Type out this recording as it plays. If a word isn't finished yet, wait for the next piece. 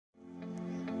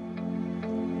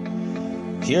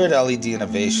Here at LED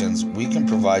Innovations, we can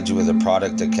provide you with a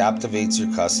product that captivates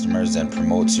your customers and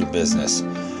promotes your business.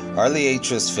 Our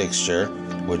Liatris fixture,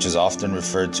 which is often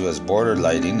referred to as border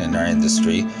lighting in our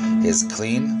industry, is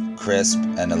clean, crisp,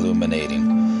 and illuminating.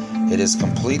 It is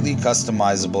completely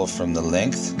customizable from the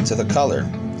length to the color.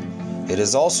 It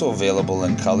is also available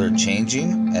in color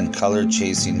changing and color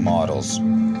chasing models.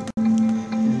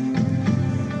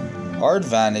 Our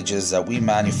advantage is that we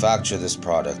manufacture this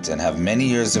product and have many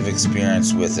years of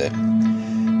experience with it.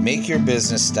 Make your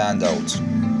business stand out.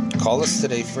 Call us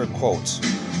today for a quote.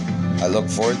 I look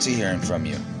forward to hearing from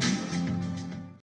you.